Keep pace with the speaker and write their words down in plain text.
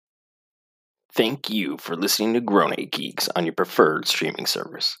Thank you for listening to Grown A Geeks on your preferred streaming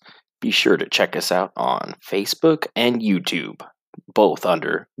service. Be sure to check us out on Facebook and YouTube, both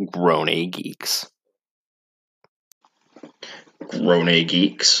under Grown A Geeks. Grown A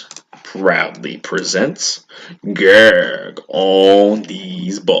Geeks proudly presents GAG on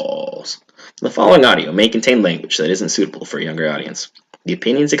these balls. The following audio may contain language that isn't suitable for a younger audience. The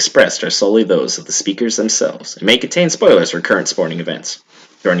opinions expressed are solely those of the speakers themselves and may contain spoilers for current sporting events.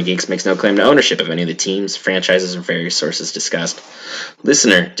 Grown A Geeks makes no claim to ownership of any of the teams, franchises, or various sources discussed.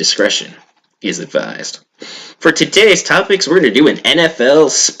 Listener discretion is advised. For today's topics, we're going to do an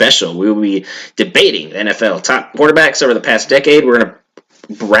NFL special. We will be debating the NFL top quarterbacks over the past decade. We're going to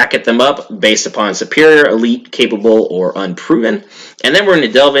bracket them up based upon superior, elite, capable, or unproven. And then we're going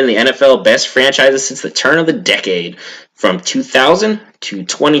to delve into the NFL best franchises since the turn of the decade. From 2000 to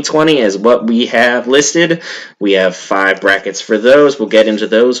 2020 is what we have listed. We have 5 brackets for those. We'll get into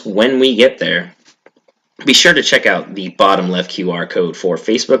those when we get there. Be sure to check out the bottom left QR code for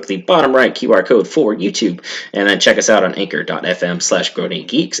Facebook, the bottom right QR code for YouTube, and then check us out on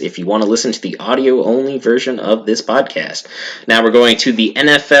anchor.fm/GrownAGeeks if you want to listen to the audio-only version of this podcast. Now we're going to the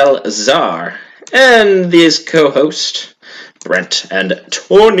NFL Czar and his co-host, Brent and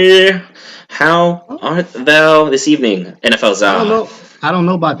Tony. How art thou this evening, NFL Czar? I don't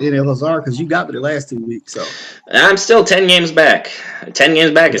know about the NFL Czar because you got me the last 2 weeks. So I'm still 10 games back. 10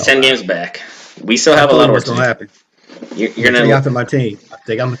 games back is 10 games back. We still have a lot of work to do. Happen. You're going to take out to my team. I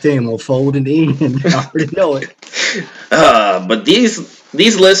think I'm a team. We'll fold in the end. I already know it. But these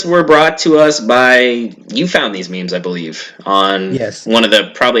lists were brought to us by, you found these memes, I believe, on one of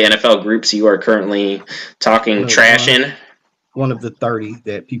the probably NFL groups you are currently talking trash in. One of the 30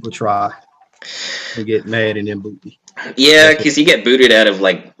 that people try to get mad and then boot me. Yeah, because you get booted out of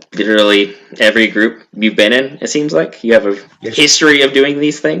like literally every group you've been in, it seems like. You have a history of doing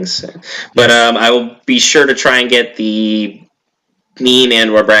these things. But I will be sure to try and get the meme and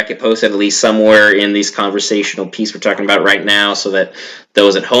or bracket posted at least somewhere in this conversational piece we're talking about right now so that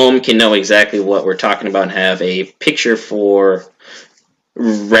those at home can know exactly what we're talking about and have a picture for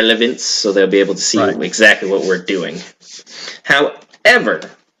relevance so they'll be able to see exactly what we're doing. However,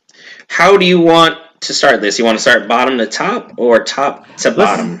 how do you want to start this? You want to start bottom to top or top to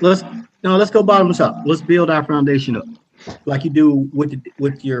bottom? Let's go bottom to top. Let's build our foundation up, like you do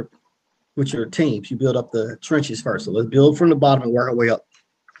with your teams. You build up the trenches first. So let's build from the bottom and work our way up.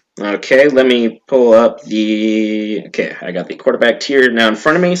 Okay, let me pull up I got the quarterback tier now in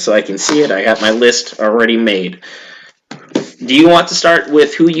front of me so I can see it. I got my list already made. Do you want to start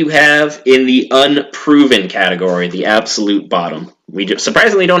with who you have in the unproven category, the absolute bottom? We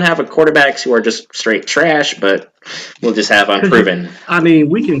surprisingly don't have quarterbacks who are just straight trash, but we'll just have unproven. I mean,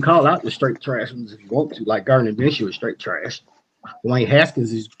 we can call out the straight trash ones if you want to, like Gardner Minshew is straight trash. Dwayne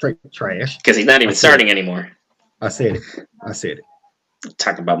Haskins is straight trash. Because he's not even starting anymore. I said it.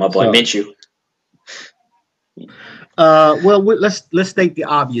 Talking about my boy Minshew. Well, let's state the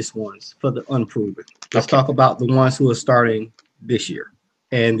obvious ones for the unproven. Let's talk about the ones who are starting this year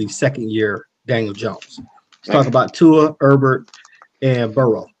and the second year Daniel Jones. Let's talk about Tua, Herbert, and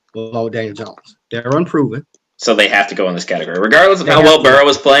Burrow along with Daniel Jones. They're unproven. So they have to go in this category. Regardless of how well Burrow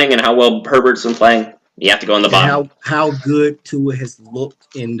is playing and how well Herbert's been playing, you have to go in the bottom. How good Tua has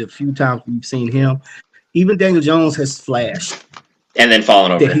looked in the few times we've seen him. Even Daniel Jones has flashed. And then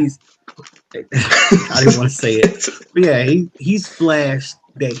fallen over. I didn't want to say it. But yeah, he's flashed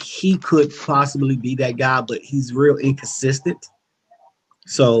that he could possibly be that guy, but he's real inconsistent.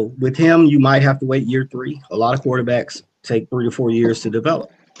 So with him, you might have to wait year 3. A lot of quarterbacks take 3 to 4 years to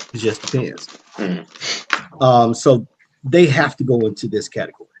develop. It just depends. So they have to go into this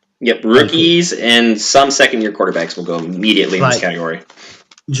category. Yep, rookies and some second-year quarterbacks will go immediately in this category.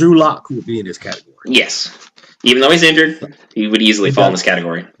 Drew Lock would be in this category. Yes. Even though he's injured, he would easily fall in this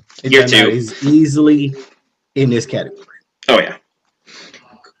category. Year 2. He's easily in this category. Oh, yeah.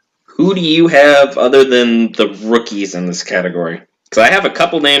 Who do you have other than the rookies in this category? Because I have a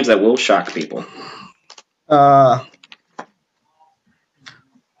couple names that will shock people.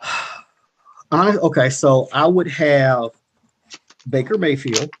 Okay, so I would have Baker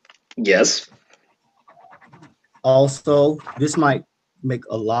Mayfield. Yes. Also, this might make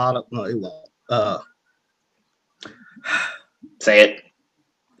a lot of... No, it won't. Say it.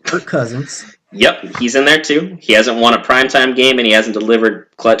 Kirk Cousins. Yep, he's in there too. He hasn't won a primetime game and he hasn't delivered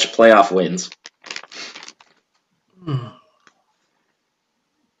clutch playoff wins.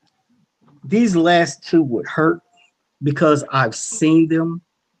 These last 2 would hurt because I've seen them.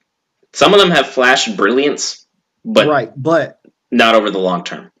 Some of them have flashed brilliance, but not over the long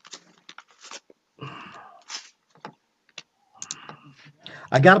term.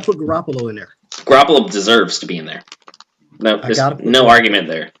 I got to put Garoppolo in there. Garoppolo deserves to be in there. No, there's no argument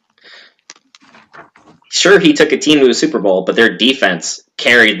there. Sure, he took a team to a Super Bowl, but their defense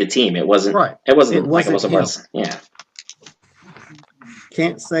carried the team. It wasn't. Right. It wasn't like it was. Yeah.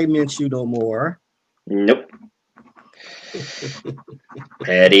 Can't say Minshew no more. Nope.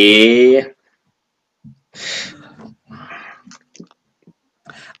 Petty.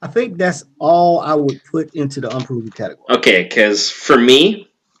 I think that's all I would put into the unproven category. Okay, because for me,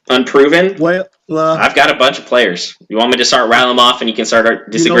 unproven, well, I've got a bunch of players. You want me to start rattling them off and you can start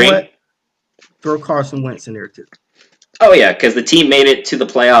disagreeing? You know what? Throw Carson Wentz in there too. Oh, yeah, because the team made it to the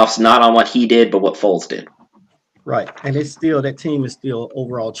playoffs not on what he did, but what Foles did. Right, and it's still, that team is still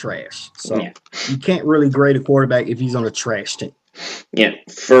overall trash. So you can't really grade a quarterback if he's on a trash team. Yeah,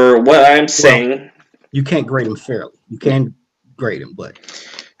 for what I'm saying. You can't grade him fairly. You can grade him, but.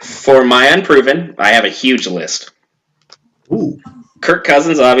 For my unproven, I have a huge list. Ooh. Kirk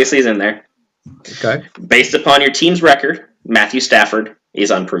Cousins obviously is in there. Okay. Based upon your team's record, Matthew Stafford is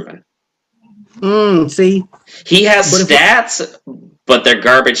unproven. See? He has stats, but they're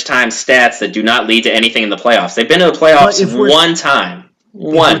garbage time stats that do not lead to anything in the playoffs. They've been to the playoffs one time.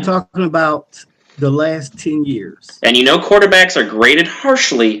 One. We're talking about the last 10 years. And you know quarterbacks are graded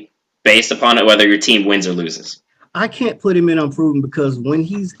harshly based upon whether your team wins or loses. I can't put him in unproven because when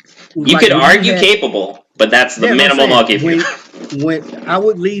he's... You could argue capable, but that's the minimum I'll give you. When I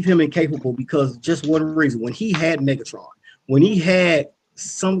would leave him incapable because just one reason. When he had Megatron, when he had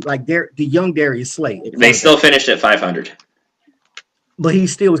some like the young Darius Slay. They still finished at 500. But he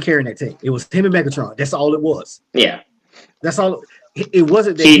still was carrying that team. It was him and Megatron. That's all it was. Yeah. That's all. It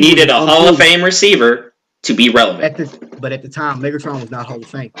wasn't that he needed a Hall of Fame receiver to be relevant. But at the time, Megatron was not Hall of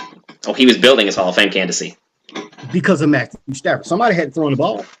Fame. Oh, he was building his Hall of Fame candidacy. Because of Matthew Stafford. Somebody had to throw the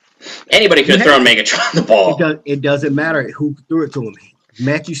ball. Anybody could have thrown Megatron the ball. It doesn't matter who threw it to him.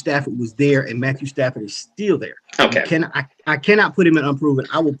 Matthew Stafford was there, and Matthew Stafford is still there. Okay. I cannot put him in unproven.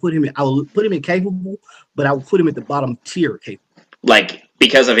 I will put him in capable, but I will put him at the bottom tier capable. Like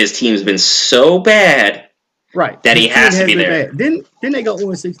because of his team's been so bad, right? That he has to be there. Didn't they go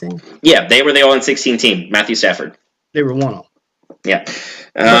 0-16? Yeah, they were the 0-16 team. Matthew Stafford. They were 1-0. Yeah.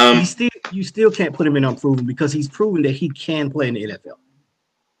 You still can't put him in unproven because he's proven that he can play in the NFL.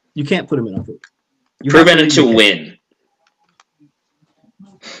 You can't put him in unproven. Proven to win.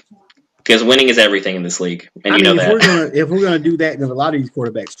 Because winning is everything in this league, and you know that. If we're gonna do that, then a lot of these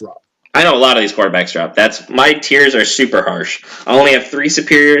quarterbacks drop. I know a lot of these quarterbacks drop. That's my tiers are super harsh. I only have 3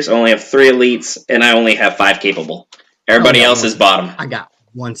 superiors, I only have 3 elites, and I only have 5 capable. Everybody else is bottom. I got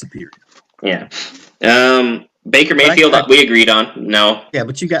 1 superior. Yeah. Baker Mayfield, we agreed on. No. Yeah,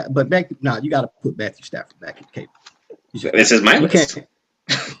 but you got to put Matthew Stafford back in capable. This is my list.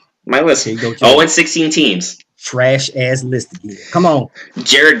 My list. 0-16 teams. Trash ass list again. Come on.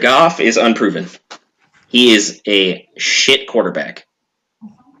 Jared Goff is unproven. He is a shit quarterback.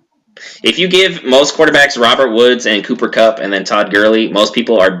 If you give most quarterbacks Robert Woods and Cooper Kupp and then Todd Gurley, most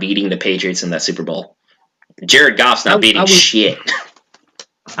people are beating the Patriots in that Super Bowl. Jared Goff's not beating shit.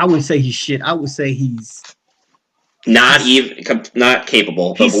 I wouldn't say he's shit. I would say he's not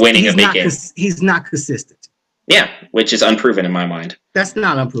capable of winning a big game. He's not consistent. Yeah, which is unproven in my mind. That's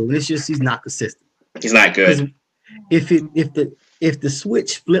not unproven. It's just he's not consistent. He's not good. If the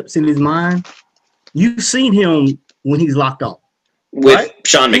switch flips in his mind, you've seen him when he's locked on. With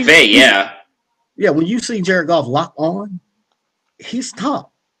Sean McVay, yeah. Yeah, when you see Jared Goff locked on, he's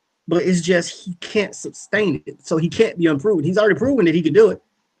top. But it's just he can't sustain it. So he can't be unproven. He's already proven that he can do it.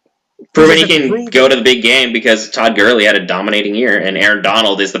 Proven he can go to the big game because Todd Gurley had a dominating year, and Aaron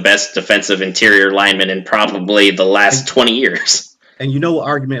Donald is the best defensive interior lineman in probably the last 20 years. And you know what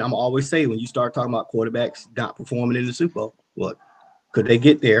argument I'm always saying when you start talking about quarterbacks not performing in the Super Bowl? What? Could they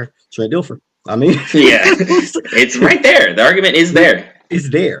get there? Trent Dilfer. I mean, yeah, it's right there. The argument is there. It's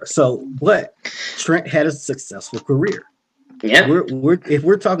there. So, but Trent had a successful career. Yeah. If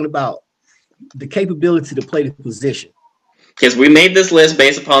we're talking about the capability to play the position. Because we made this list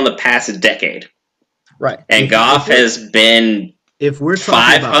based upon the past decade. Right. And Goff has been if we're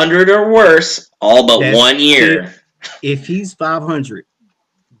 500 or worse all but 1 year. If he's 500,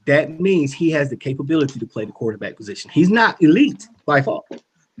 that means he has the capability to play the quarterback position. He's not elite by far,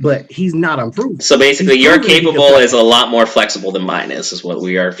 but he's not improved. So basically, your capable is a lot more flexible than mine is what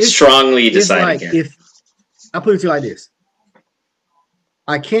we are strongly deciding here. If I put it to you like this,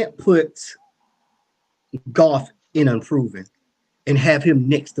 I can't put Goff in unproven and have him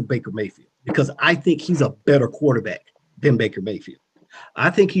next to Baker Mayfield because I think he's a better quarterback than Baker Mayfield. I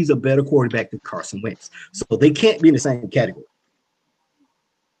think he's a better quarterback than Carson Wentz. So they can't be in the same category.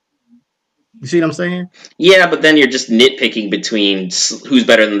 You see what I'm saying? Yeah, but then you're just nitpicking between who's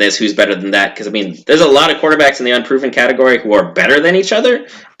better than this, who's better than that. Because, I mean, there's a lot of quarterbacks in the unproven category who are better than each other,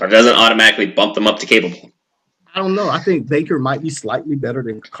 but it doesn't automatically bump them up to capable. I don't know. I think Baker might be slightly better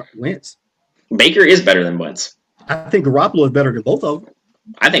than Wentz. Baker is better than Wentz. I think Garoppolo is better than both of them.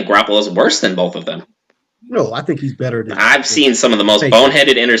 I think Garoppolo is worse than both of them. No, I think he's better than. I've seen some of the most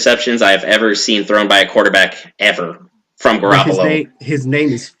boneheaded interceptions I have ever seen thrown by a quarterback ever from Garoppolo. His name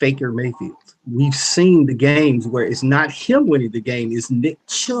is Faker Mayfield. We've seen the games where it's not him winning the game, it's Nick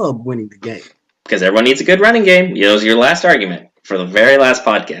Chubb winning the game. Because everyone needs a good running game. It was your last argument for the very last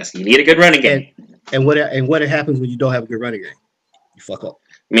podcast. You need a good running game. And what happens when you don't have a good running game? You fuck up.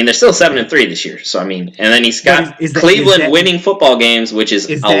 I mean, they're still 7-3 this year. So, I mean, and then he's got Cleveland winning football games, which is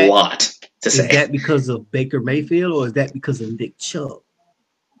a lot to say. Is that because of Baker Mayfield or is that because of Nick Chubb?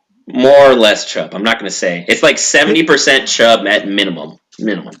 More or less Chubb. I'm not going to say. It's like 70% Chubb at minimum.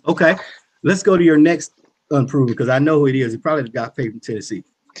 Okay. Let's go to your next unproven because I know who it is. He probably the guy paid from Tennessee.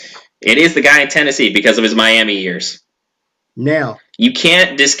 It is the guy in Tennessee because of his Miami years. Now. You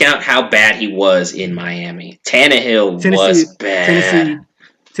can't discount how bad he was in Miami. Tannehill was bad.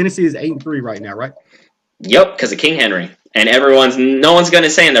 Tennessee is 8-3 right now, right? Yep, because of King Henry. And no one's going to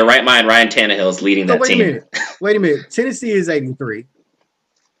say in their right mind Ryan Tannehill is leading that team. Wait a minute. Tennessee is 8-3.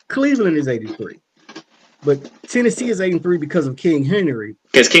 Cleveland is 8-3. But Tennessee is 8-3 because of King Henry.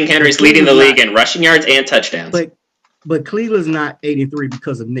 Because King Henry's leading the league in rushing yards and touchdowns. But Cleveland's not 8-3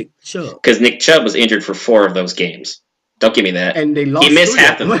 because of Nick Chubb. Because Nick Chubb was injured for 4 of those games. Don't give me that. And they lost. He missed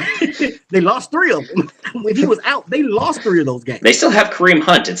half of them. They lost 3 of them. When he was out, they lost 3 of those games. They still have Kareem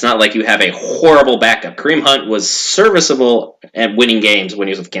Hunt. It's not like you have a horrible backup. Kareem Hunt was serviceable at winning games when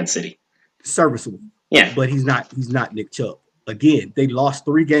he was with Kansas City. Serviceable. Yeah. But he's not Nick Chubb. Again, they lost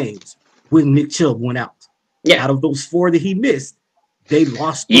 3 games when Nick Chubb went out. Yeah. Out of those 4 that he missed, they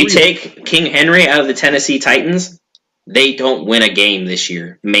lost 3. You take King Henry out of the Tennessee Titans, they don't win a game this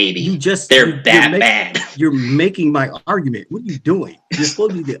year. Maybe. They're bad. You're making my argument. What are you doing? You're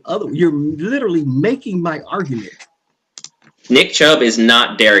supposed to be the other. You're literally making my argument. Nick Chubb is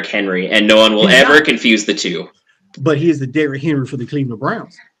not Derrick Henry, and no one will ever confuse the two. But he is the Derrick Henry for the Cleveland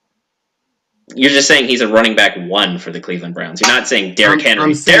Browns. You're just saying he's a running back 1 for the Cleveland Browns. You're not saying Derrick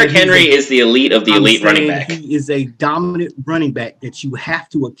Henry. Derrick Henry is the elite of the elite running back. He is a dominant running back that you have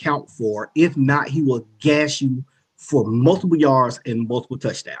to account for. If not, he will gash you for multiple yards and multiple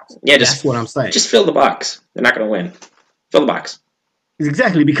touchdowns. Yeah, that's what I'm saying. Just fill the box. They're not going to win. Fill the box.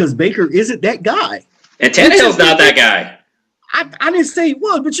 Exactly, because Baker isn't that guy. And Tannehill's not that guy. I didn't say he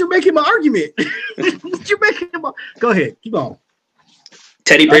was, but you're making my argument. Go ahead. Keep on.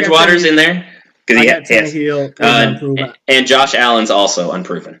 Teddy Bridgewater's in there. I got Tannehill, and Josh Allen's also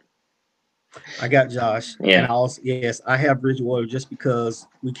unproven. I got Josh. Yeah. And I have Bridgewater just because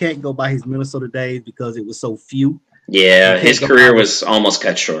we can't go by his Minnesota days because it was so few. Yeah, his career was almost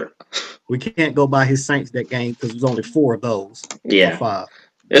cut short. We can't go by his Saints that game because there's only 4 of those. Yeah. 5.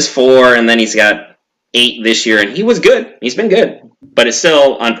 There's 4, and then he's got 8 this year, and he was good. He's been good. But it's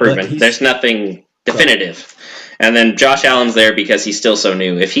still unproven. There's nothing definitive. And then Josh Allen's there because he's still so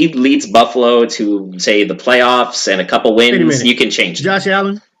new. If he leads Buffalo to, say, the playoffs and a couple wins, you can change it. Josh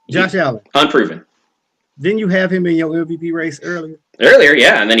Allen? Unproven. Didn't you have him in your MVP race earlier? Earlier,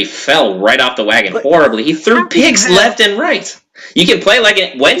 yeah, and then he fell right off the wagon horribly. He threw picks left and right. You can play like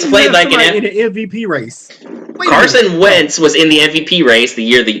it. Wentz played like in an MVP race. Carson Wentz was in the MVP race the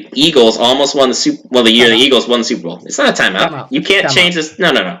year the Eagles almost won the Super. Well, the year the Eagles won the Super Bowl. It's not a timeout. You can't change this.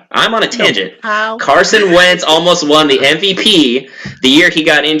 No. I'm on a tangent. How? Carson Wentz almost won the MVP the year he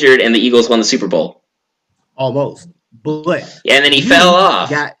got injured and the Eagles won the Super Bowl. Almost. But and then he fell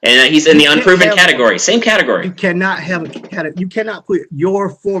off, and he's in the unproven category. Same category. You cannot put your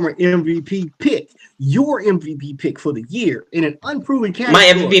former MVP pick, for the year, in an unproven category. My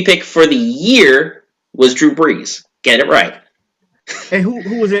MVP pick for the year was Drew Brees. Get it right. And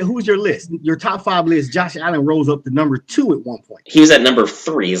who was it? Who was your list? Your top 5 list. Josh Allen rose up to number 2 at one point. He was at number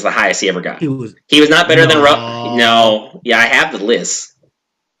 3. Is the highest he ever got. He was not better than No. Yeah, I have the list.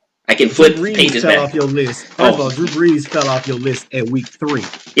 I can flip pages back. Off your list. First of all, Drew Brees fell off your list at week 3.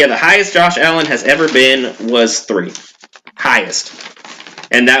 Yeah, the highest Josh Allen has ever been was 3. Highest.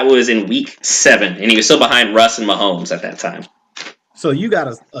 And that was in week 7. And he was still behind Russ and Mahomes at that time. So you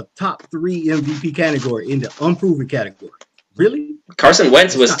got a top 3 MVP category in the unproven category. Really? Carson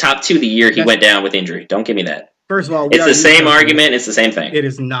Wentz was top 2 the year he went down with injury. Don't give me that. First of all, it's the same argument. It's the same thing. It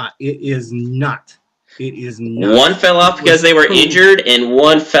is not. It is not. One fell off because they were injured, and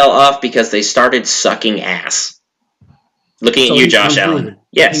one fell off because they started sucking ass. Looking at you, Josh Allen.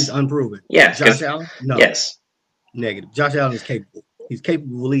 Yes. He's unproven. Yeah. Josh Allen? No. Yes. Negative. Josh Allen is capable. He's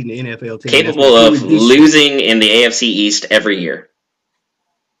capable of leading the NFL team. Capable of losing in the AFC East every year.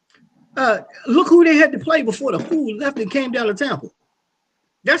 Look who they had to play before the fool left and came down to Tampa.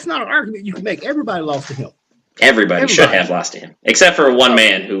 That's not an argument you can make. Everybody lost to him. Everybody should have lost to him, except for one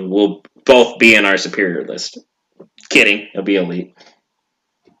man who will both be in our superior list. Kidding, he'll be elite.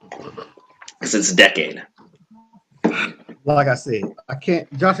 Because it's a decade. Like I said, I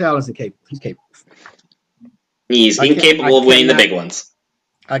can't. Josh Allen's incapable. He's capable. He's incapable of winning the big ones.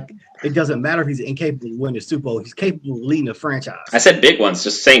 It doesn't matter if he's incapable of winning the Super Bowl. He's capable of leading a franchise. I said big ones,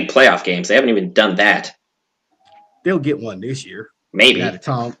 just saying playoff games. They haven't even done that. They'll get one this year. Maybe. Now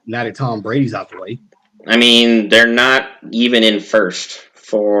that Tom Brady's out the way. I mean, they're not even in first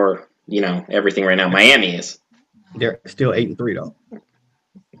for, everything right now. Miami is. They're still 8-3 though.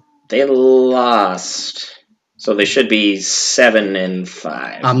 They lost. So they should be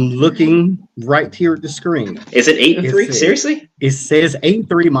 7-5. I'm looking right here at the screen. Is it 8-3? Seriously? It says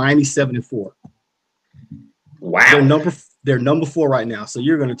 8-3, Miami 7-4. Wow. They're number 4 right now. So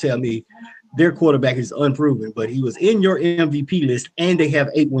you're going to tell me their quarterback is unproven, but he was in your MVP list and they have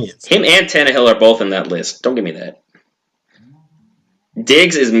 8 wins. Him and Tannehill are both in that list. Don't give me that.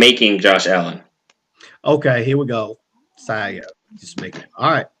 Diggs is making Josh Allen. Okay, here we go. Sorry, just making it. All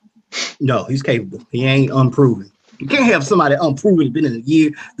right. No, he's capable. He ain't unproven. You can't have somebody unproven, been in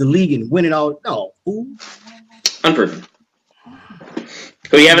the league and winning all. No, fool. Unproven.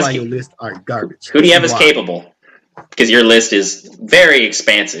 Who do you have as your list are garbage? Who do you have as capable? Because your list is very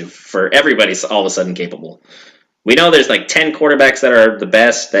expansive for everybody's all of a sudden capable. We know there's like 10 quarterbacks that are the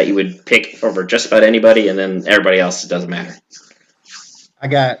best that you would pick over just about anybody, and then everybody else, it doesn't matter. I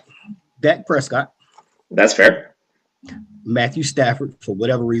got Dak Prescott. That's fair. Matthew Stafford, for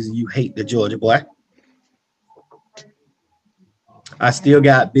whatever reason you hate the Georgia boy. I still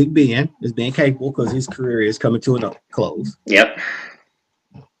got Big Ben as being capable because his career is coming to a close. Yep.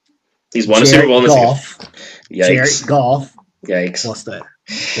 He's won a Super Bowl in this game. Yikes. Jared Goff. Yikes. What's that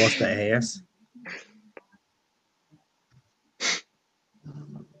ass?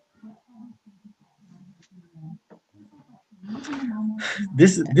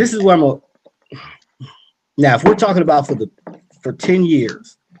 This is where I'm now, if we're talking about for 10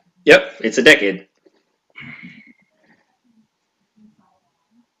 years. Yep, it's a decade.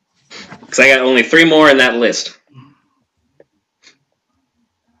 Because I got only 3 more in that list.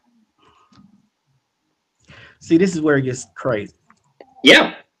 See, this is where it gets crazy.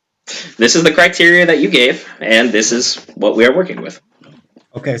 Yeah. This is the criteria that you gave, and this is what we are working with.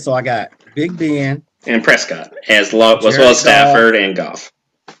 Okay, so I got Big Ben. And Prescott, as well as Stafford and Goff.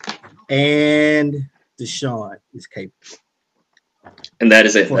 And Deshaun is capable. And that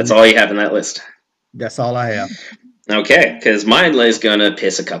is it. That's all you have in that list. That's all I have. Okay, because mine is going to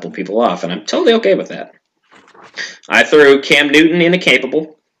piss a couple people off, and I'm totally okay with that. I threw Cam Newton into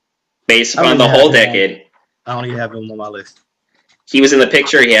capable based upon the whole decade. I don't even have him on my list. He was in the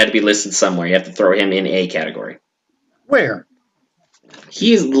picture. He had to be listed somewhere. You have to throw him in a category. Where?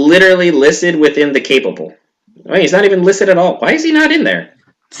 He's literally listed within the capable. I mean, he's not even listed at all. Why is he not in there?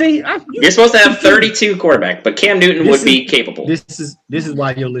 See, you're supposed to have 32 quarterback, but Cam Newton would be capable. This is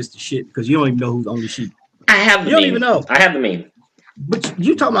why your list is shit, because you don't even know who's on the sheet. I have the meme. You don't even know. I have the meme. But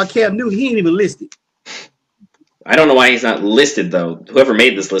you talking about Cam Newton, he ain't even listed. I don't know why he's not listed, though. Whoever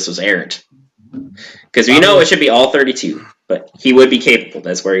made this list was errant. Because we know it should be all 32, but he would be capable.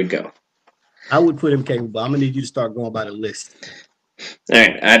 That's where he'd go. I would put him capable. I'm going to need you to start going by the list. All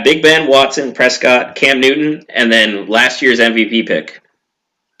right. Big Ben, Watson, Prescott, Cam Newton, and then last year's MVP pick,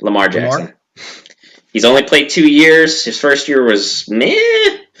 Lamar Jackson. He's only played 2 years. His first year was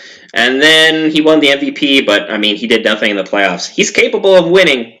meh. And then he won the MVP, but, I mean, he did nothing in the playoffs. He's capable of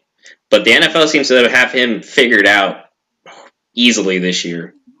winning, but the NFL seems to have him figured out easily this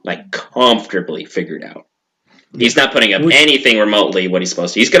year. Like, comfortably figured out. He's not putting up anything remotely what he's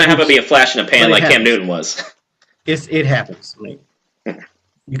supposed to. He's going to have to be a flash in a pan like Cam Newton was. It happens. I mean,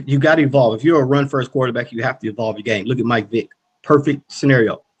 you got to evolve. If you're a run-first quarterback, you have to evolve your game. Look at Mike Vick. Perfect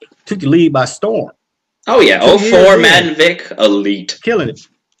scenario. Took the lead by storm. Oh, yeah. 04 Madden Vick, elite. Killing it.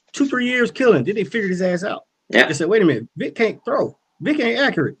 2-3 years killing. Then they figured his ass out. Yeah. They said, wait a minute. Vick can't throw. Vick ain't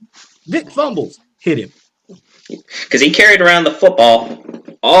accurate. Vick fumbles. Hit him. Because he carried around the football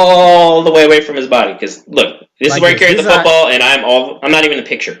all the way away from his body. Because, look, this is where he carried the football, and I'm not even in the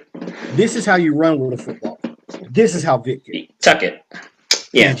picture. This is how you run with a football. This is how Vick did. Tuck it.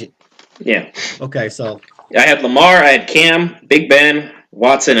 Yeah. Tangent. Yeah. Okay, so. I had Lamar, I had Cam, Big Ben,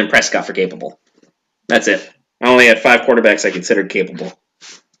 Watson, and Prescott for capable. That's it. I only had 5 quarterbacks I considered capable.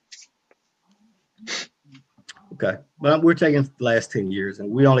 Okay. But we're taking the last 10 years, and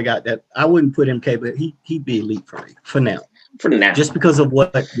we only got that. I wouldn't put him capable. He'd be elite for me for now. For now. Just because of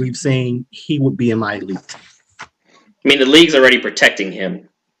what we've seen, he would be in my elite. I mean, the league's already protecting him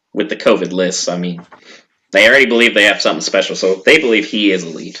with the COVID lists. I mean, they already believe they have something special, so they believe he is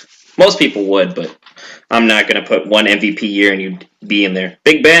elite. Most people would, but I'm not going to put one MVP year and you'd be in there.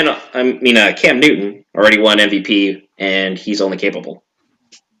 Big Ben, Cam Newton already won MVP, and he's only capable.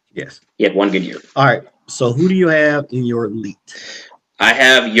 Yes. He had one good year. All right. So who do you have in your elite? I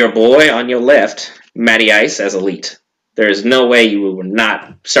have your boy on your left, Matty Ice, as elite. There is no way you were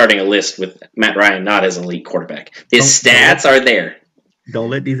not starting a list with Matt Ryan not as elite quarterback. His stats are there. Don't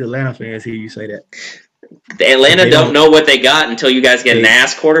let these Atlanta fans hear you say that. The Atlanta don't know what they got until you guys get an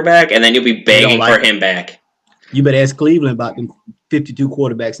ass quarterback, and then you'll be begging for him back. You better ask Cleveland about them 52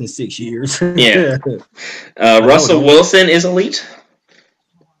 quarterbacks in 6 years. Yeah. Russell Wilson is elite.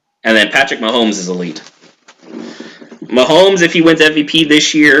 And then Patrick Mahomes is elite. Mahomes, if he wins MVP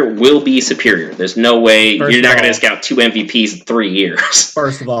this year, will be superior. There's no way you're not going to discount 2 MVPs in 3 years.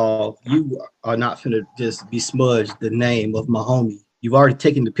 First of all, you are not going to just besmudge the name of Mahomes. You've already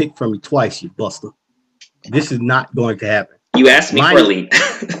taken the pick from me twice, you buster. This is not going to happen. You asked me for elite.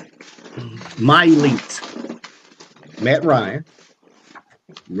 My elite. Matt Ryan.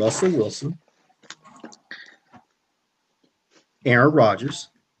 Russell Wilson. Aaron Rodgers.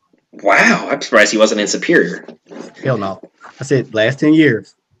 Wow, I'm surprised he wasn't in superior. Hell no. I said last 10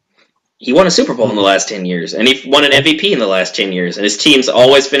 years. He won a Super Bowl in the last 10 years, and he won an MVP in the last 10 years, and his teams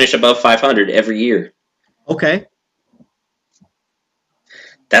always finish above 500 every year. Okay.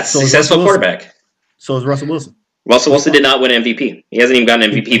 That's a successful quarterback. So is Russell Wilson. Russell Wilson did not win MVP. He hasn't even gotten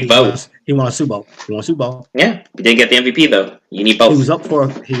an MVP vote. He won a Super Bowl. Yeah, he didn't get the MVP though. You need both. He was up for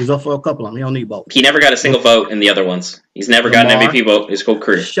a couple of them. He don't need both. He never got a single vote in the other ones. He's never got an MVP vote his whole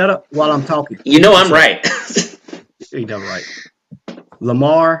career. Shut up while I'm talking. You know I'm right. He done right.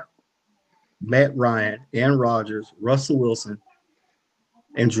 Lamar, Matt Ryan, Aaron Rodgers, Russell Wilson,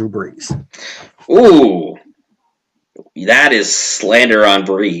 and Drew Brees. Ooh, that is slander on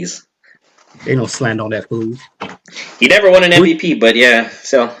Brees. Ain't no slander on that fool. He never won an MVP, but yeah,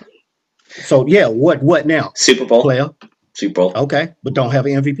 so yeah, what now? Super Bowl player. Super Bowl. Okay, but don't have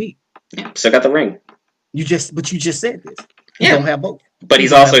an MVP. Yeah, still got the ring. You just said this. You don't have both. But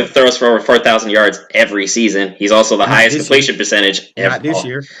he's also throws for over 4,000 yards every season. He's also the highest completion percentage ever. Not this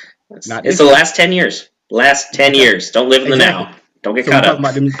year. It's the last 10 years. Last 10 years. Don't live in the now. Don't get caught up.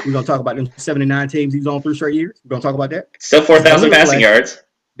 We're going to talk about them 79 teams he's on 3 straight years. We're going to talk about that. Still 4,000 passing yards.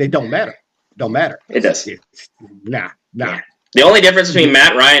 They don't matter. Don't matter. It does. Nah. The only difference between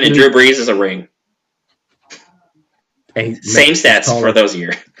Matt Ryan and Drew Brees is a ring. Same stats for those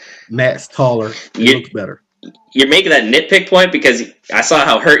years. Matt's taller. He looks better. You're making that nitpick point because I saw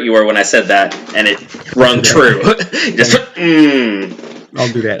how hurt you were when I said that, and it rung true. Just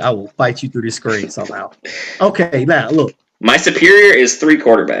Don't do that. I will fight you through the screen somehow. Okay, now look. My superior is 3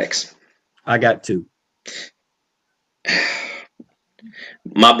 quarterbacks. I got 2.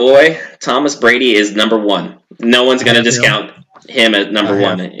 My boy, Thomas Brady, is number 1. No one's going to discount him at number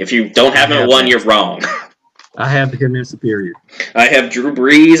 1. If you don't have him at 1, you're wrong. I have him in superior. I have Drew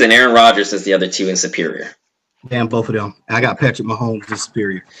Brees and Aaron Rodgers as the other 2 in superior. Damn, both of them. I got Patrick Mahomes in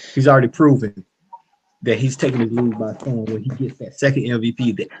superior. He's already proven that he's taking the lead by storm when he gets that second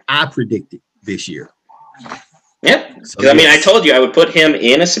MVP that I predicted this year. Yep. So, I told you I would put him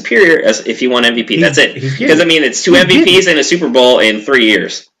in a superior as if he won MVP. That's it. Because, it's 2 MVPs and a Super Bowl in 3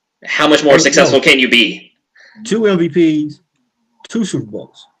 years. How much more successful can you be? 2 MVPs, 2 Super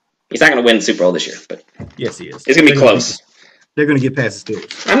Bowls. He's not going to win the Super Bowl this year, but yes, he is. It's going to be close. They're going to get past the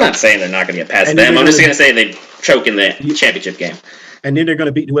Steelers. I'm not saying they're not going to get past them. I'm just going to say they choke in the championship game. And then they're going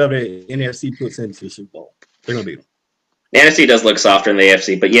to beat whoever the NFC puts into the Super Bowl. They're going to beat them. The NFC does look softer than the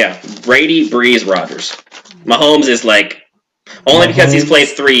AFC, but yeah, Brady, Brees, Rodgers. Mahomes is only because he's played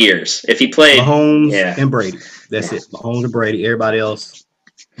 3 years. If he played Mahomes and Brady, that's it. Mahomes and Brady. Everybody else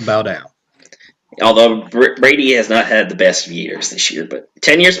bow down. Although Brady has not had the best years this year, but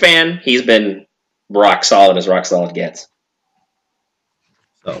 10-year span, he's been rock solid as rock solid gets.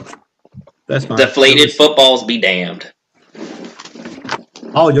 So that's fine. Deflated footballs be damned.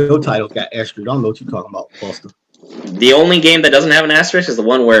 All your titles got asterisk. I don't know what you're talking about, Buster. The only game that doesn't have an asterisk is the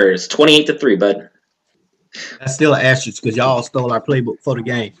one where it's 28-3, bud. That's still an asterisk because y'all stole our playbook for the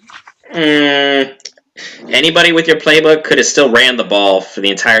game. Anybody with your playbook could have still ran the ball for the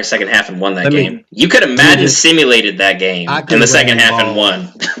entire second half and won that game. You could have Madden simulated that game in the second half and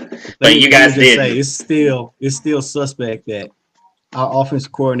won. But you guys did. It's still suspect that our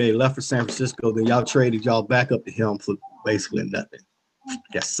offensive coordinator left for San Francisco, then y'all traded y'all back up to him for basically nothing.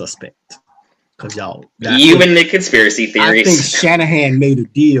 That's suspect. Because y'all. In the conspiracy theories. I think Shanahan made a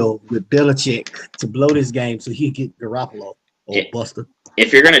deal with Belichick to blow this game so he'd get Garoppolo. or Buster.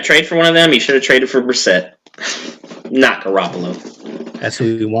 If you're going to trade for one of them, you should have traded for Brissett, not Garoppolo. That's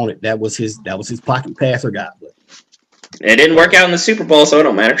who he wanted. That was his pocket passer guy. But it didn't work out in the Super Bowl, so it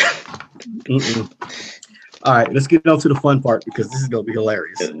don't matter. All right, let's get on to the fun part because this is going to be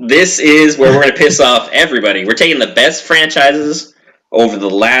hilarious. This is where we're going to piss off everybody. We're taking the best franchises over the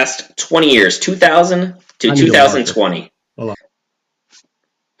last 20 years, 2000 to 2020. Hold on.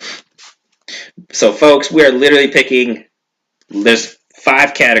 So, folks, we are literally picking, there's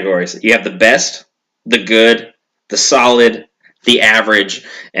 5 categories. You have the best, the good, the solid, the average,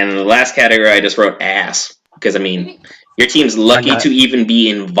 and in the last category I just wrote ass. Because, I mean, your team's lucky to even be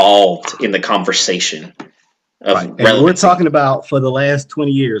involved in the conversation. Right. And we're talking about for the last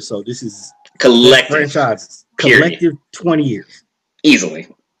 20 years, so this is collective franchises. Collective 20 years. Easily.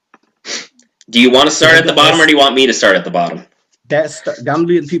 Do you want to start at the bottom or do you want me to start at the bottom? I'm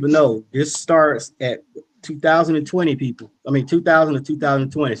letting people know this starts at 2020 people. I mean 2000 to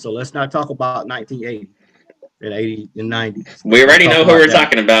 2020. So let's not talk about 1980 and 80 and 90. We already know who we're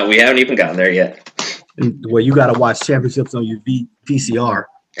talking about. We haven't even gotten there yet. Well, you got to watch championships on your VCR.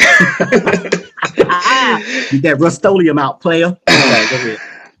 Get that Rust-Oleum out, player. Okay, go ahead.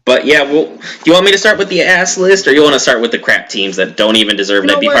 But yeah, well, do you want me to start with the ass list, or you want to start with the crap teams that don't even deserve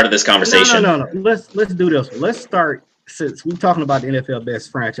to be part of this conversation? No. Let's do this. Let's start, since we're talking about the NFL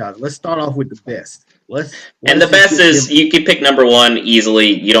best franchise. Let's start off with the best. And the best is you can pick number 1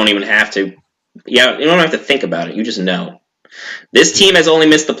 easily. You don't even have to. Yeah, you don't have to think about it. You just know. This team has only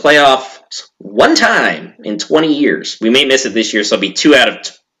missed the playoffs 1 time in 20 years. We may miss it this year, so it'll be 2 out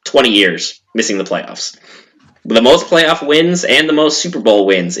of 20 years missing the playoffs. The most playoff wins and the most Super Bowl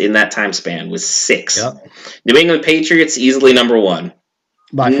wins in that time span was 6. Yep. New England Patriots, easily number 1.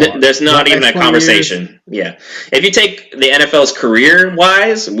 There's not even a conversation. Yeah. If you take the NFL's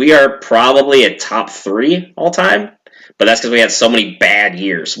career-wise, we are probably a top 3 all-time. But that's because we had so many bad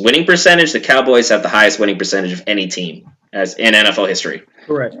years. Winning percentage, the Cowboys have the highest winning percentage of any team as in NFL history.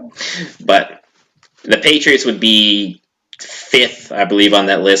 Correct. But the Patriots would be 5th, I believe, on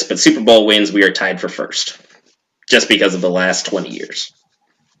that list. But Super Bowl wins, we are tied for 1st. Just because of the last 20 years.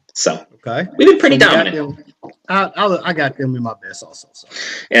 So, we've been pretty dominant. I got them in my best also. So.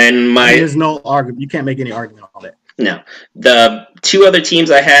 And there's no argument. You can't make any argument on that. No. The 2 other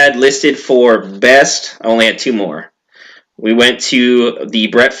teams I had listed for best, I only had 2 more. We went to the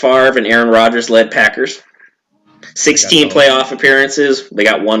Brett Favre and Aaron Rodgers led Packers. 16 playoff appearances. They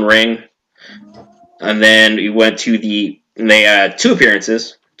got 1 ring. And then we went to they had 2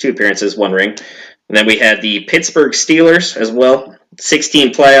 appearances. 2 appearances, 1 ring. And then we had the Pittsburgh Steelers as well.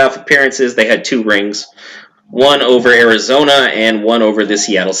 16 playoff appearances. They had 2 rings. 1 over Arizona and 1 over the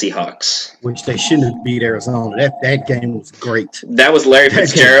Seattle Seahawks. Which they shouldn't have beat Arizona. That game was great. That was Larry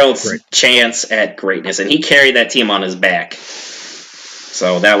Fitzgerald's chance at greatness, and he carried that team on his back.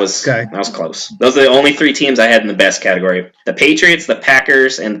 So that was close. Those are the only 3 teams I had in the best category. The Patriots, the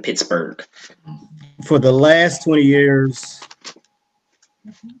Packers, and Pittsburgh. For the last 20 years,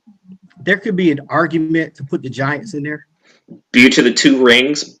 there could be an argument to put the Giants in there. Due to the 2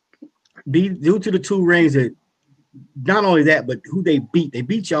 rings? Due to the 2 rings that not only that, but who they beat. They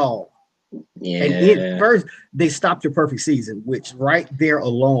beat y'all. Yeah. And first, they stopped your perfect season, which right there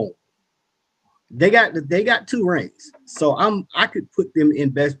alone. They got 2 rings. So I could put them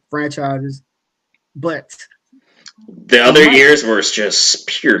in best franchises, but the other years were just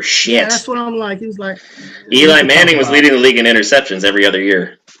pure shit. Yeah, that's what I'm like. He was like Eli Manning was leading the league in interceptions every other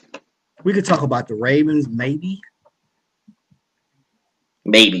year. We could talk about the Ravens, maybe.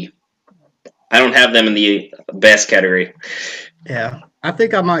 Maybe. I don't have them in the best category. Yeah. I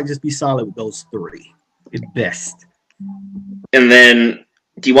think I might just be solid with those 3 at best. And then,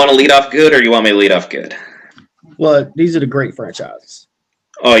 do you want to lead off good or do you want me to lead off good? Well, these are the great franchises.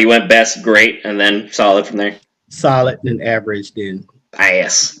 Oh, you went best, great, and then solid from there? Solid, then average, then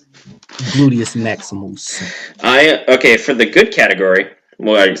ass. Gluteus maximus. Okay, for the good category,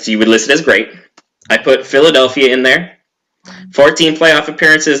 well, so you would list it as great. I put Philadelphia in there. 14 playoff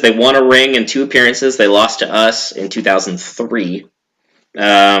appearances. They won a ring in 2 appearances. They lost to us in 2003.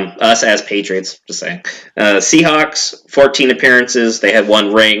 Us as Patriots, just saying. Seahawks, 14 appearances. They had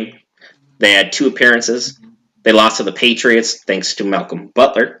 1 ring. They had 2 appearances. They lost to the Patriots thanks to Malcolm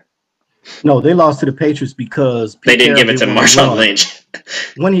Butler. No, they lost to the Patriots because they didn't give it to Marshawn Lynch.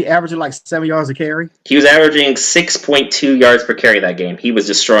 When he averaging like 7 yards a carry? He was averaging 6.2 yards per carry that game. He was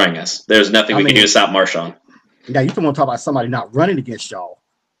destroying us. There was nothing we could do to stop Marshawn. Now, you don't want to talk about somebody not running against y'all.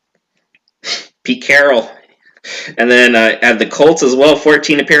 Pete Carroll. And then at the Colts as well,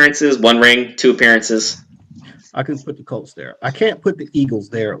 14 appearances, 1 ring, 2 appearances. I can put the Colts there. I can't put the Eagles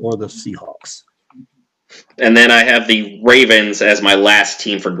there or the Seahawks. And then I have the Ravens as my last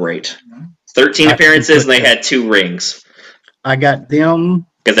team for great. 13 I can appearances, put and they that. had 2 rings. I got them.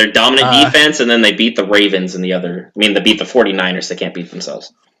 Because they're dominant Uh, defense, and then they beat the Ravens and the other. I mean, they beat the 49ers. They can't beat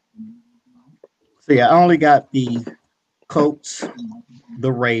themselves. So yeah, I only got the Colts,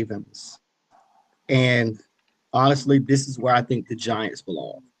 the Ravens, and honestly, this is where I think the Giants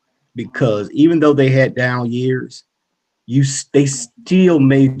belong because even though they had down years, they still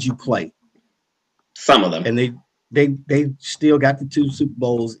made you play, Some of them. and they still got the 2 Super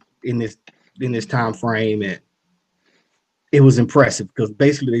Bowls in this time frame, and it was impressive because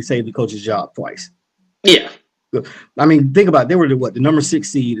basically they saved the coach's job twice. Yeah. I mean, think about it. They were the number 6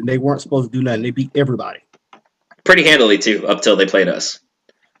 seed, and they weren't supposed to do nothing. They beat everybody pretty handily, too, up till they played us.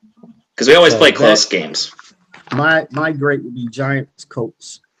 Because we always play close games. My great would be Giants,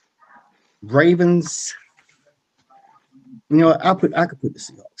 Colts, Ravens. You know, I could put the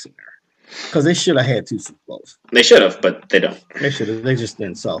Seahawks in there because they should have had 2 Super Bowls. They should have, but they don't. They should have. They just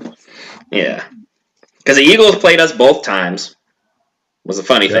didn't. So yeah, because the Eagles played us both times. Was a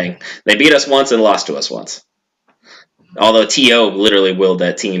funny thing. They beat us once and lost to us once. Although T.O. literally willed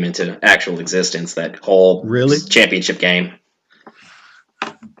that team into actual existence, that whole championship game.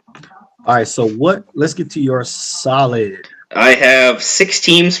 All right, so let's get to your solid. I have 6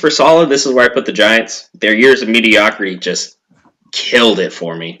 teams for solid. This is where I put the Giants. Their years of mediocrity just killed it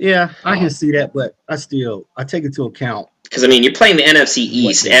for me. Yeah, I can see that, but I take it into account. Because, I mean, you're playing the NFC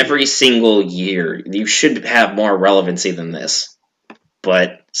East every single year. You should have more relevancy than this.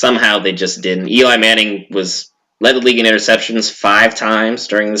 But somehow they just didn't. Eli Manning led the league in interceptions 5 times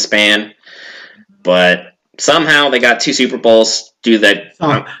during the span. But somehow they got 2 Super Bowls. Do that.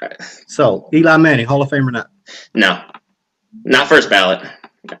 So Eli Manning, Hall of Fame or not? No. Not first ballot.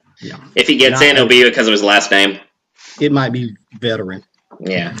 Yeah. If he gets in, it'll be because of his last name. It might be veteran.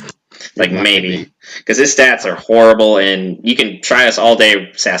 Yeah. Like maybe. Because his stats are horrible, and you can try us all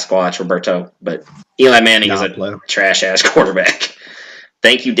day, Sasquatch, Roberto, but Eli Manning is a trash-ass quarterback.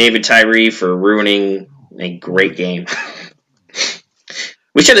 Thank you, David Tyree, for ruining a great game.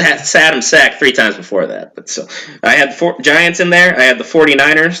 We should have sat him sacked 3 times before that. But so I had 4 Giants in there. I had the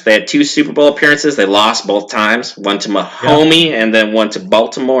 49ers. They had 2 Super Bowl appearances. They lost both times. One to Mahomie and then one to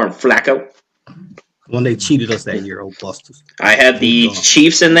Baltimore and Flacco. When they cheated us that year, old Busters. I had the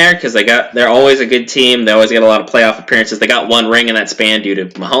Chiefs in there because they're always a good team. They always get a lot of playoff appearances. They got 1 ring in that span due to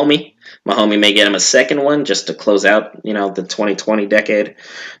Mahomie. Mahomie may get him a second one just to close out, the 2020 decade.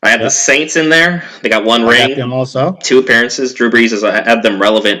 I had the Saints in there. They got 1 ring. I got them also. 2 appearances. Drew Brees has had them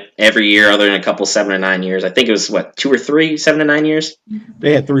relevant every year other than a couple 7 or 9 years. I think it was, 2 or 3, 7 to 9 years?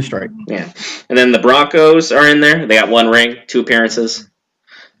 They had 3 straight. Yeah. And then the Broncos are in there. They got 1 ring, 2 appearances.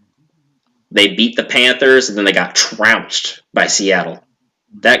 They beat the Panthers, and then they got trounced by Seattle.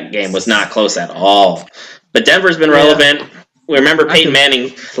 That game was not close at all. But Denver's been relevant. We remember Peyton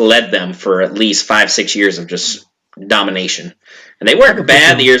Manning led them for at least 5-6 years of just domination. And they weren't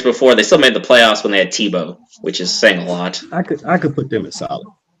bad the years before. They still made the playoffs when they had Tebow, which is saying a lot. I could put them as solid.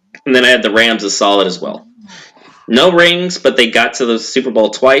 And then I had the Rams as solid as well. No rings, but they got to the Super Bowl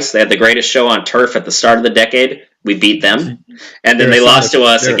twice. They had the greatest show on turf at the start of the decade. We beat them. And then they lost to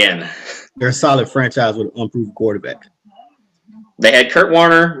us again. They're a solid franchise with an unproven quarterback. They had Kurt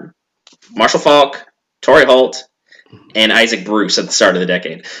Warner, Marshall Faulk, Torrey Holt, and Isaac Bruce at the start of the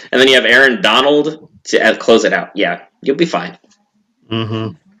decade. And then you have Aaron Donald to close it out. Yeah, you'll be fine.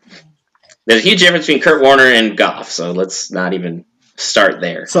 Mm-hmm. There's a huge difference between Kurt Warner and Goff, so let's not even start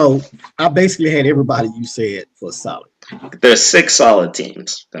there. So I basically had everybody you said for solid. There's 6 solid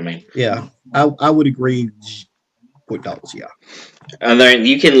teams. I mean, yeah, I would agree with those. Yeah. And then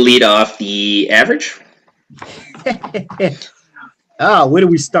you can lead off the average. Where do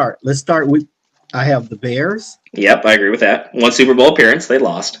we start? Let's start with. I have the Bears. Yep, I agree with that. 1 Super Bowl appearance, they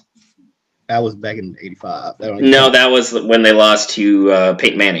lost. That was back in '85. No, that was when they lost to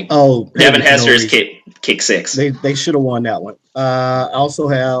Peyton Manning. Oh, Devin Hester's kick 6. They should have won that one. I also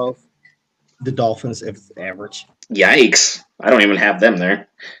have the Dolphins as average. Yikes! I don't even have them there.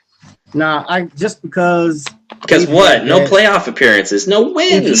 Nah, because what? No playoff appearances, no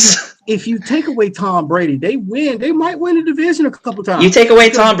wins. If you take away Tom Brady, they win. They might win the division a couple times. You take away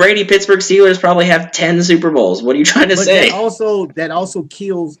Tom Brady, Pittsburgh Steelers probably have 10 Super Bowls. What are you trying to say? That also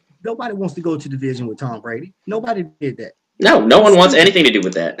kills. Nobody wants to go to division with Tom Brady. Nobody did that. No one wants anything to do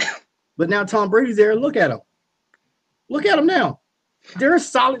with that. But now Tom Brady's there. Look at him. Look at him now. They're a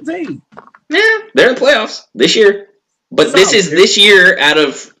solid team. Yeah, they're in the playoffs this year. But this year out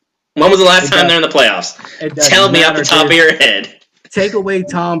of. When was the last time they're in the playoffs? Tell me off the top of your head. Take away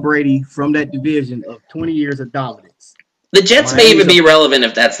Tom Brady from that division of 20 years of dominance. The Jets may even be relevant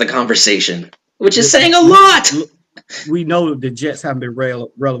if that's the conversation. which is saying a lot. We know the Jets haven't been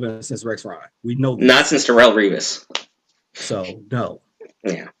relevant since Rex Ryan. We know this. Not since Darrelle Revis. So no.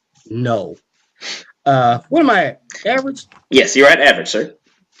 Yeah. No. What am I at? Average? Yes, you're at average, sir.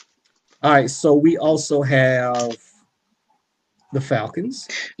 All right. So we also have the Falcons.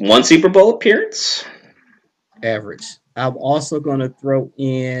 1 Super Bowl appearance. Average. I'm also going to throw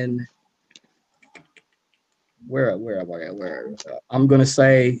in. Where am I at? Where? I'm going to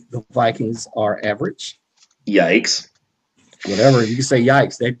say the Vikings are average. Yikes. Whatever. You can say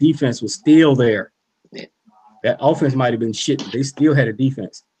yikes. That defense was still there. That offense might have been shit. But they still had a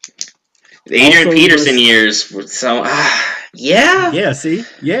defense. The Adrian Peterson years were so. Yeah. Yeah, see?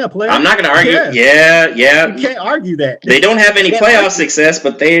 Yeah, player. I'm not going to argue. Yeah. You can't argue that. They don't have any playoff success,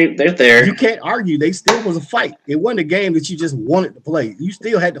 but they're there. You can't argue. They still was a fight. It wasn't a game that you just wanted to play. You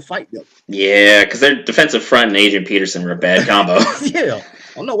still had to fight them. Yeah, because their defensive front and Adrian Peterson were a bad combo. Yeah.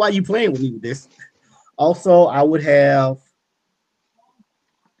 I don't know why you playing with me with this. Also, I would have.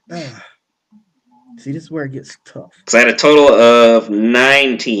 See, this is where it gets tough. Because I had a total of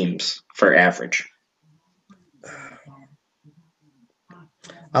 9 teams for average.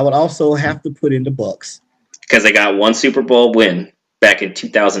 I would also have to put in the Bucks. Because they got 1 Super Bowl win back in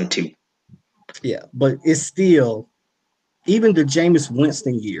 2002. Yeah, but it's still, even the Jameis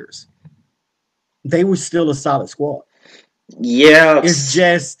Winston years, they were still a solid squad. Yeah. It's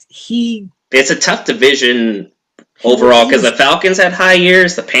just It's a tough division overall because the Falcons had high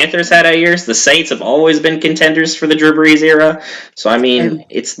years, the Panthers had high years, the Saints have always been contenders for the Drew Brees era. So, I mean,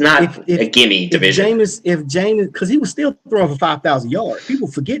 it's not a gimme division. If Jameis, because he was still throwing for 5,000 yards. People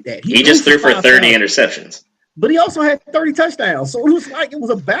forget that. He just threw for 30 interceptions. But he also had 30 touchdowns. So it was like it was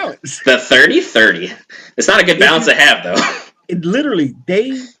a balance. The 30-30. It's not a good balance to have, though. It literally,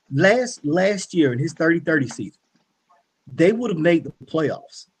 they last year in his 30-30 season, they would have made the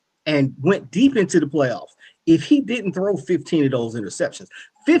playoffs and went deep into the playoffs if he didn't throw 15 of those interceptions.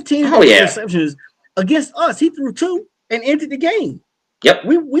 15 of those interceptions against us. He threw 2 and ended the game. Yep.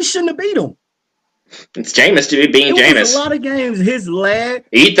 We shouldn't have beat him. It's Jameis, dude, being Jameis. A lot of games, his lad.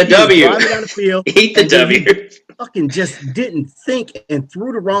 Eat the W. Driving down the field. Eat the W. Fucking just didn't think and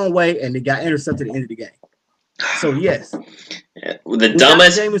threw the wrong way, and they got intercepted at the end of the game. So, yes. The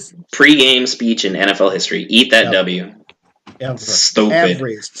dumbest pregame speech in NFL history. Eat that W. Ever. Stupid.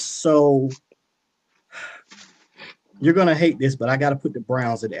 Average. So, you're going to hate this, but I got to put the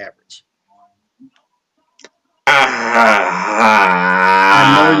Browns at average.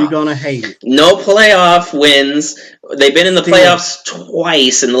 I know you're going to hate it. No playoff wins. They've been in the playoffs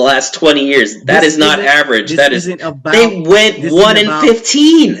twice in the last 20 years. That is not average. That is. They went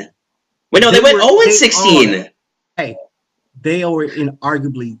 1-15. Wait, no, they went 0-16. Hey, they are in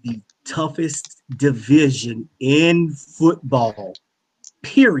arguably the toughest division in football.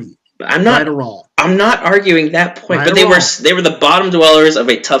 Period. I'm not right or wrong. I'm not arguing that point, but they were the bottom dwellers of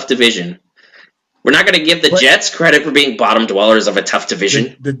a tough division. We're not going to give the Jets credit for being bottom dwellers of a tough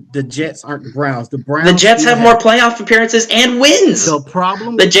division. The Jets aren't the Browns. The Jets have more playoff appearances and wins.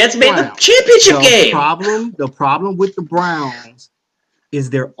 The Jets made the championship game. The problem with the Browns is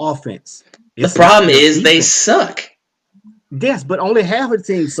their offense. The problem is they suck. Yes, but only half of the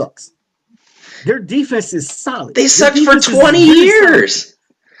team sucks. Their defense is solid. They sucked for 20 years.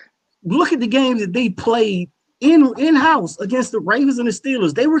 Look at the games that they played in-house against the Ravens and the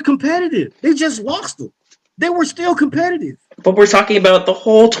Steelers. They were competitive. They just lost them. They were still competitive. But we're talking about the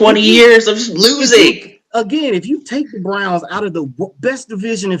whole 20 years of losing. If you take the Browns out of the best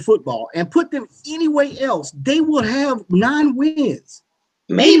division in football and put them anywhere else, they would have 9 wins.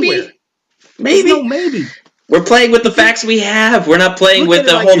 Maybe. No, maybe. We're playing with the facts we have. We're not playing with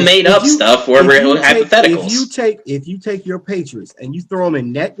the whole made-up stuff where we're hypotheticals. If you take your Patriots and you throw them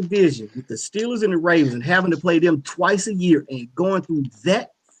in that division with the Steelers and the Ravens and having to play them twice a year and going through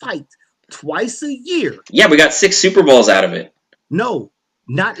that fight twice a year. Yeah, we got 6 Super Bowls out of it. No,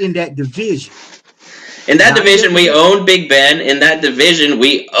 not in that division. In that division, we owned Big Ben. In that division,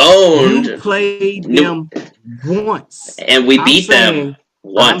 we owned... You played them once. And we beat them.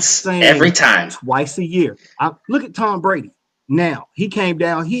 Once, every time. Twice a year. Look at Tom Brady. Now, he came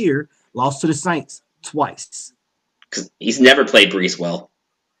down here, lost to the Saints twice. Because he's never played Brees well.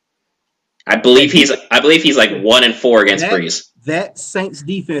 I believe he's like 1-4 against Brees. That Saints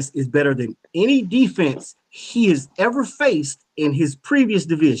defense is better than any defense he has ever faced in his previous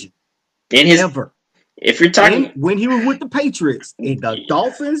division. Ever. If you're talking when he was with the Patriots and the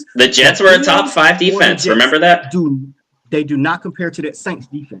Dolphins, the Jets were a top 5 defense. Remember that? They do not compare to that Saints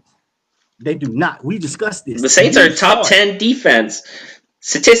defense. They do not. We discussed this. The Saints are a top 10 defense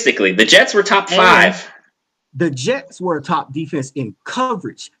statistically. The Jets were top 5. The Jets were a top defense in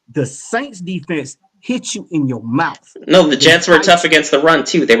coverage. The Saints defense hit you in your mouth. No, the Jets were tough against the run,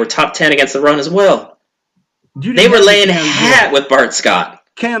 too. They were top 10 against the run as well. They were laying hat with Bart Scott.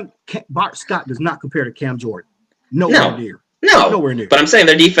 Bart Scott does not compare to Cam Jordan. Nowhere near. But I'm saying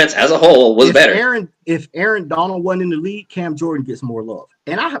their defense as a whole was better. If Aaron Donald wasn't in the league, Cam Jordan gets more love.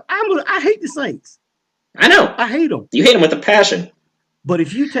 And I hate the Saints. I know. I hate them. You hate them with a passion. But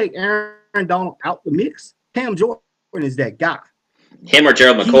if you take Aaron Donald out the mix, Cam Jordan is that guy. Him or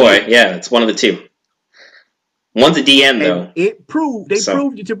Gerald McCoy. Yeah, it's one of the two. One's a DM, though. They proved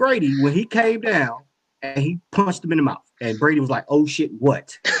it to Brady when he came down and he punched him in the mouth. And Brady was like, oh, shit,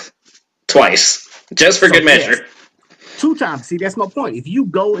 what? Twice. Just for good measure. Yes. 2 times. See, that's my point. If you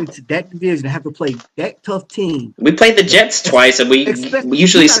go into that division and have to play that tough team. We played the Jets twice, and we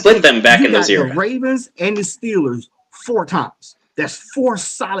usually split them back in those years. The Ravens and the Steelers 4 times. That's 4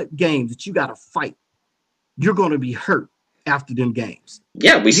 solid games that you got to fight. You're going to be hurt after them games.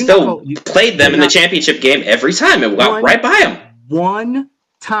 Yeah, we still played them in the championship game every time and got right by them. One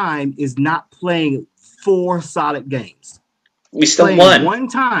time is not playing 4 solid games. We still won.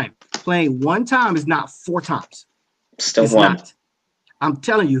 Playing one time is not 4 times. Still won. Not. I'm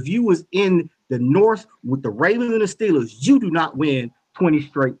telling you, if you was in the North with the Ravens and the Steelers, you do not win 20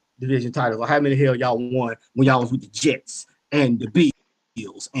 straight division titles. Or how many hell y'all won when y'all was with the Jets and the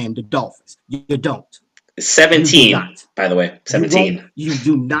Bills and the Dolphins? You don't. 17, by the way. 17. You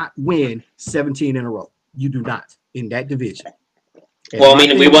do not win 17 in a row. You do not in that division. And well, I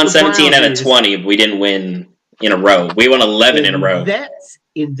mean, we won 17 out of 20. We didn't win in a row. We won 11 in a row.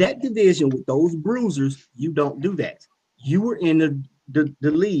 In that division with those bruisers, you don't do that. You were in the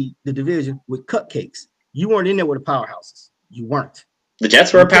league, the division with cupcakes. You weren't in there with the powerhouses. You weren't. The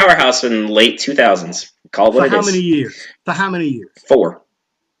Jets were a powerhouse in late 2000s. Call it what it is. For how many years? 4.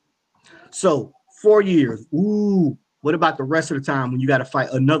 So 4 years. Ooh. What about the rest of the time when you got to fight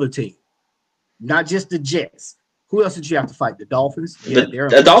another team? Not just the Jets. Who else did you have to fight? The Dolphins? Yeah,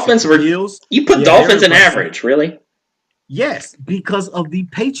 the Dolphins were Bills. You put Dolphins in average, really? Yes, because of the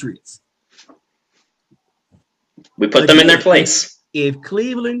Patriots. We put them in their place. If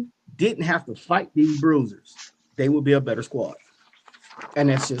Cleveland didn't have to fight these bruisers, they would be a better squad. And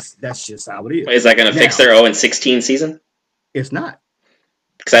that's just how it is. Is that going to fix their 0-16 season? It's not.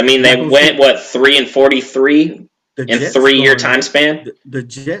 Because I mean, they went 3-43 in 3-year time span. The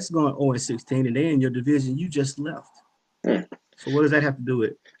Jets going 0-16, and they're in your division. You just left. So what does that have to do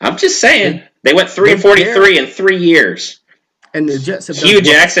with? I'm just saying they went 3-43 in 3 years. And the Jets have Hugh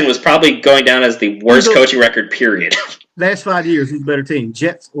Jackson was probably going down as the worst coaching record, period. Last 5 years, who's the better team,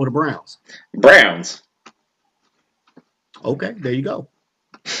 Jets or the Browns? Browns. Okay, there you go.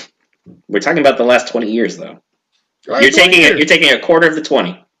 We're talking about the last 20 years, though. You're taking a quarter of the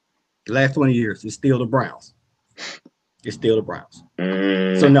 20. The last 20 years, it's still the Browns. It's still the Browns.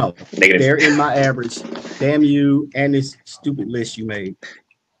 So no, negative. They're in my average. Damn you and this stupid list you made.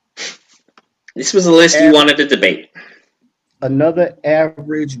 This was a list you wanted to debate. Another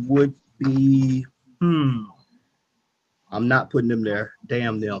average would be, I'm not putting them there.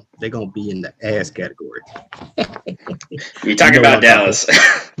 Damn them. They're going to be in the ass category. You're talking about Dallas.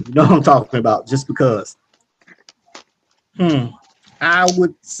 You know what I'm talking about, just because. I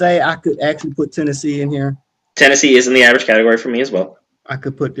would say I could actually put Tennessee in here. Tennessee is in the average category for me as well. I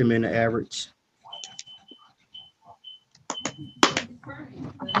could put them in the average.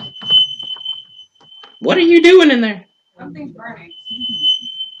 What are you doing in there? Something's burning.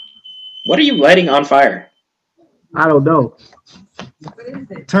 What are you lighting on fire? I don't know. What is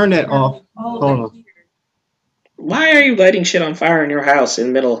it? Turn that off. Hold on. Why are you lighting shit on fire in your house in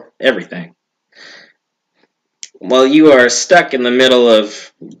the middle of everything? Well, you are stuck in the middle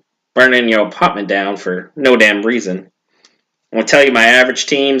of burning your apartment down for no damn reason. I'm going to tell you my average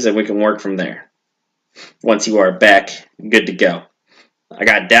teams and we can work from there. Once you are back, good to go. I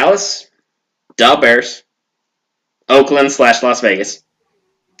got Dallas, Bears, Oakland/Las Vegas,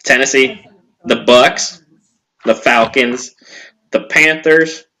 Tennessee, the Bucks, the Falcons, the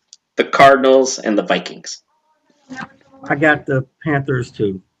Panthers, the Cardinals, and the Vikings. I got the Panthers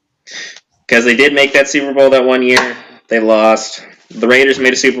too. Because they did make that Super Bowl that one year. They lost. The Raiders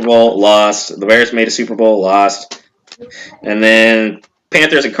made a Super Bowl, lost. The Bears made a Super Bowl, lost. And then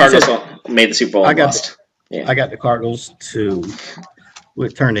Panthers and Cardinals made the Super Bowl and lost. I got the Cardinals too.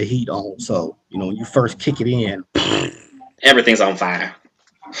 Would turn the heat on. So, when you first kick it in, everything's on fire.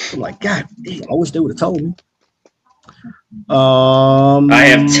 I'm like, God damn, I wish they would have told me. I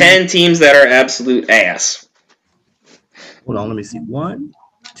have 10 teams that are absolute ass. Hold on, let me see. 1,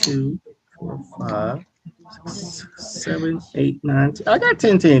 2, 4, 5, 6, 7, 8, 9, 10. I got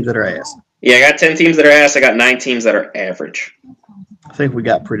 10 teams that are ass. Yeah, I got 10 teams that are ass. I got 9 teams that are average. I think we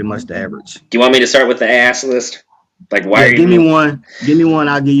got pretty much the average. Do you want me to start with the ass list? Like, why? Yeah, give me one. Give me one.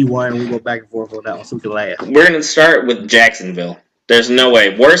 I'll give you one, and we'll go back and forth on that one so we can laugh. We're gonna start with Jacksonville. There's no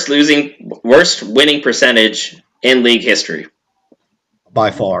way. Worst winning percentage in league history.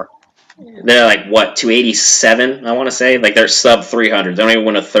 By far. They're like what, 287? I want to say like they're sub 300. They don't even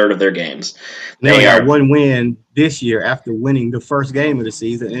win a third of their games. They got one win this year after winning the first game of the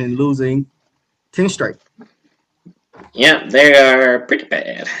season and losing 10 straight. Yeah, they are pretty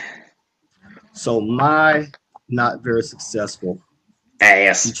bad. So my not very successful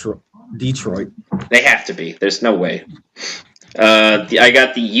ass. Detroit. They have to be. There's no way. I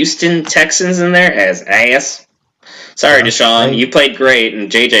got the Houston Texans in there as ass. Sorry, Deshaun. You played great, and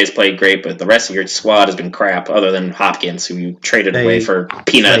JJ's played great, but the rest of your squad has been crap, other than Hopkins, who you traded away for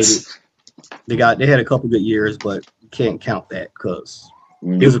peanuts. They had a couple good years, but you can't count that because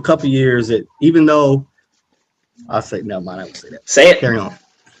it was a couple years that, even though I'll say, never mind, I won't say that. Say it. Carry on.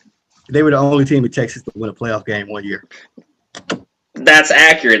 They were the only team in Texas to win a playoff game one year. That's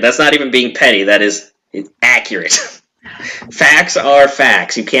accurate. That's not even being petty. That is accurate. Facts are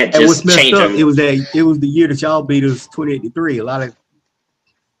facts. You can't just change them. It was the year that y'all beat us 28-3. A lot of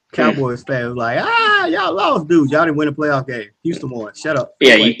Cowboys fans was like, y'all lost, dude. Y'all didn't win a playoff game. Houston won. Shut up.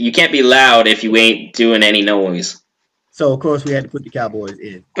 Yeah, you can't be loud if you ain't doing any noise. So, of course, we had to put the Cowboys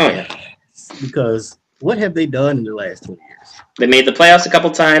in. Oh, yeah. Because what have they done in the last 20 years? They made the playoffs a couple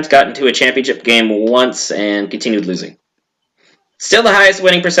times, got into a championship game once, and continued losing. Still the highest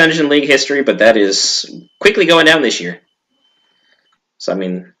winning percentage in league history, but that is quickly going down this year. So, I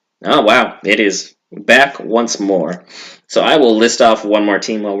mean, oh, wow. It is back once more. So I will list off one more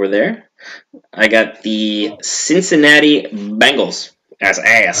team while we're there. I got the Cincinnati Bengals as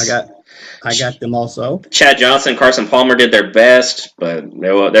ass. I got them also. Chad Johnson, Carson Palmer did their best, but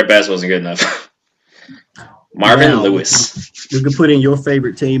their best wasn't good enough. Marvin Lewis. You can put in your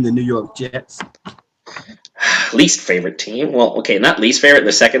favorite team, the New York Jets. Least favorite team? Well, okay, not least favorite,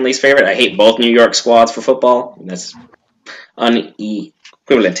 the second least favorite. I hate both New York squads for football. That's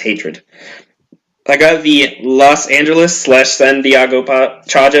unequivalent hatred. I got the Los Angeles / San Diego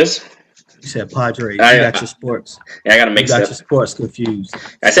Chargers. You said Padres. You got your sports. Yeah, I got to mix up. You up. got your sports confused.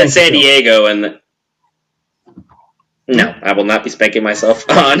 I said San Diego, and no, I will not be spanking myself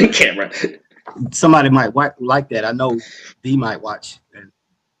on camera. Somebody might like that. I know D might watch.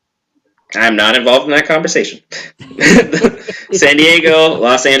 I'm not involved in that conversation. San Diego,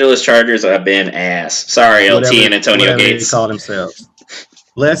 Los Angeles Chargers have been ass. Sorry, LT and Antonio Gates. They call themselves.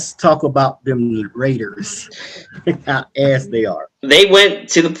 Let's talk about them Raiders. How ass they are. They've been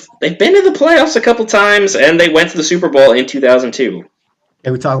to the playoffs a couple times, and they went to the Super Bowl in 2002.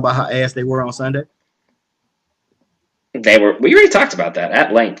 And we talk about how ass they were on Sunday. We already talked about that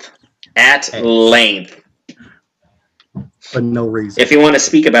at length. For no reason. If you want to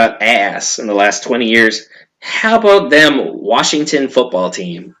speak about ass in the last 20 years, how about them Washington football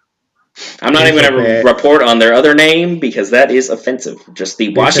team? I'm not even going to report on their other name because that is offensive. Just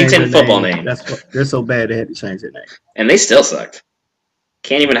the Washington football name. They're so bad they had to change their name. And they still sucked.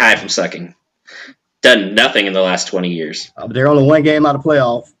 Can't even hide from sucking. Done nothing in the last 20 years. They're only one game out of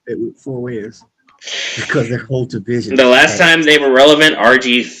playoff with 4 wins because their whole division. The last time they were relevant,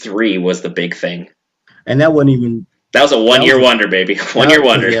 RG3 was the big thing. And that wasn't even... That was a one-year wonder, baby. One-year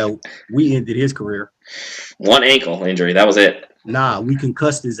wonder. Yeah, we ended his career. One ankle injury. That was it. Nah, we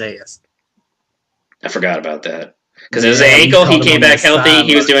concussed his ass. I forgot about that. Because it was an ankle. He came back healthy.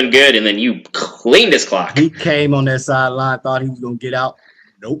 He was doing good, and then you cleaned his clock. He came on that sideline, thought he was going to get out.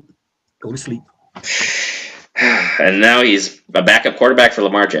 Nope. Go to sleep. And now he's a backup quarterback for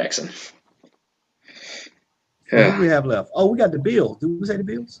Lamar Jackson. What do we have left? Oh, we got the Bills. Did we say the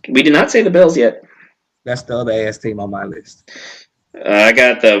Bills? We did not say the Bills yet. That's the other ass team on my list. I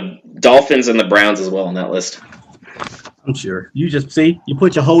got the Dolphins and the Browns as well on that list. I'm sure. You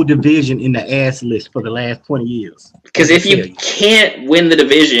put your whole division in the ass list for the last 20 years. Because if you can't win the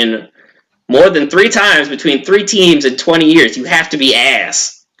division more than 3 times between 3 teams in 20 years, you have to be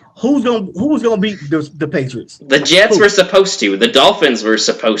ass. Who's gonna beat the Patriots? The Jets were supposed to. The Dolphins were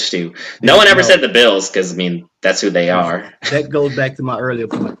supposed to. No one ever said the Bills because, I mean, that's who they are. That goes back to my earlier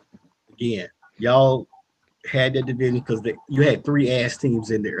point. Again, y'all had that division because you had 3 ass teams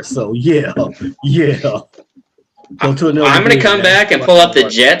in there. So, yeah. I'm going to come back and pull up the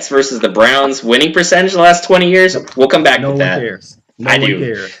Jets versus the Browns winning percentage the last 20 years. We'll come back with that. No I one do.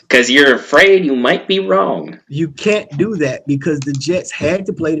 cares. Because you're afraid you might be wrong. You can't do that because the Jets had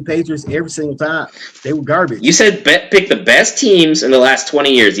to play the Patriots every single time. They were garbage. You said pick the best teams in the last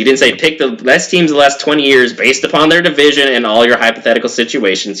 20 years. You didn't say pick the best teams in the last 20 years based upon their division and all your hypothetical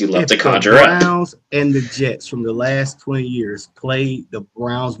situations you love to conjure the up. Browns and the Jets from the last 20 years played, the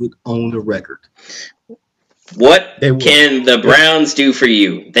Browns would own the record. What can the Browns do for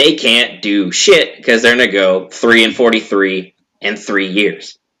you? They can't do shit because they're going to go 3-43 in 3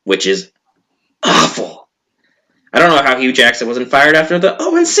 years, which is awful. I don't know how Hugh Jackson wasn't fired after the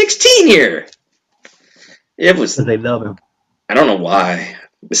 0-16 year. It was. Because they love him. I don't know why.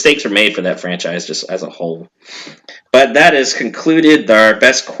 Mistakes were made for that franchise just as a whole. But that has concluded our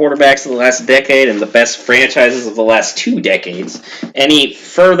best quarterbacks of the last decade and the best franchises of the last 2 decades. Any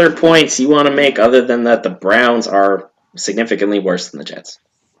further points you want to make other than that the Browns are significantly worse than the Jets?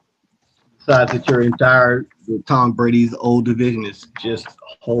 Besides that your entire Tom Brady's old division is just a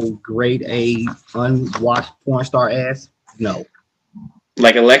whole grade A unwashed porn star ass? No.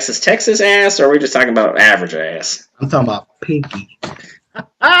 Like Alexis Texas ass, or are we just talking about average ass? I'm talking about Pinky.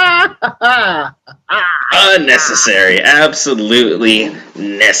 Unnecessary. Absolutely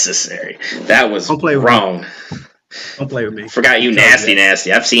necessary. That was wrong. Don't play with me. Forgot you nasty.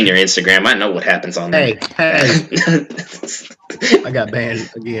 I've seen your Instagram. I know what happens on there. Hey. I got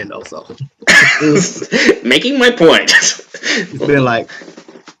banned again, though, so. Making my point. It's been like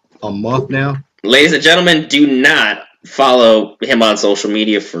a month now. Ladies and gentlemen, do not follow him on social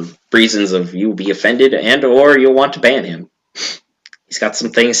media for reasons of you will be offended and or you'll want to ban him. He's got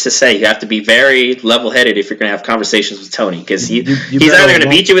some things to say. You have to be very level-headed if you're going to have conversations with Tony, because he's either going to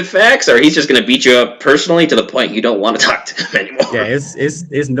beat you with facts or he's just going to beat you up personally to the point you don't want to talk to him anymore. Yeah,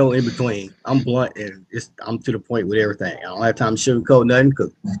 it's no in between. I'm blunt and I'm to the point with everything. I don't have time to sugarcoat nothing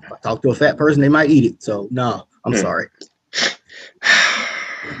because if I talk to a fat person, they might eat it. So no, I'm sorry.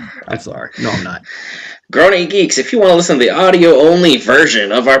 I'm sorry. No, I'm not. Grown Geeks, if you want to listen to the audio-only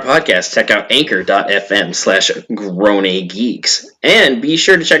version of our podcast, check out anchor.fm/GrownAGeeks. And be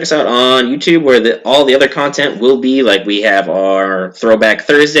sure to check us out on YouTube where all the other content will be. Like we have our Throwback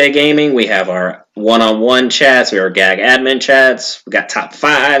Thursday gaming, we have our one-on-one chats, we have our GAG admin chats, we got top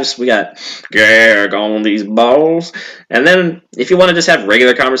fives, we got GAG on these balls. And then if you want to just have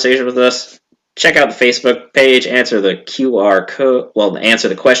regular conversation with us, check out the Facebook page, answer the QR code, answer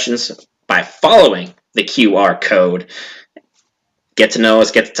the questions by following the QR code. Get to know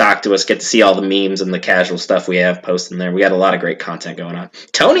us, get to talk to us, get to see all the memes and the casual stuff we have posted there. We got a lot of great content going on.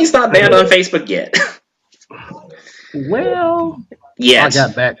 Tony's not banned on Facebook yet. Well, yes.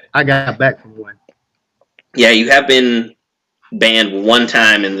 I got back from one. Yeah, you have been banned one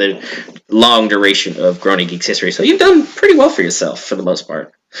time in the long duration of Grown Geeks history, so you've done pretty well for yourself for the most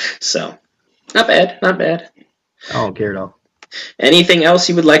part. So, not bad. I don't care though. Anything else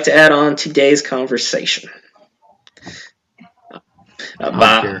you would like to add on today's conversation? Ba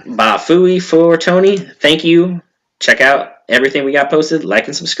Fooey for Tony. Thank you. Check out everything we got posted. Like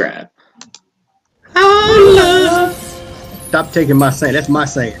and subscribe. Stop taking my saying. That's my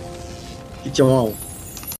saying. Get your own.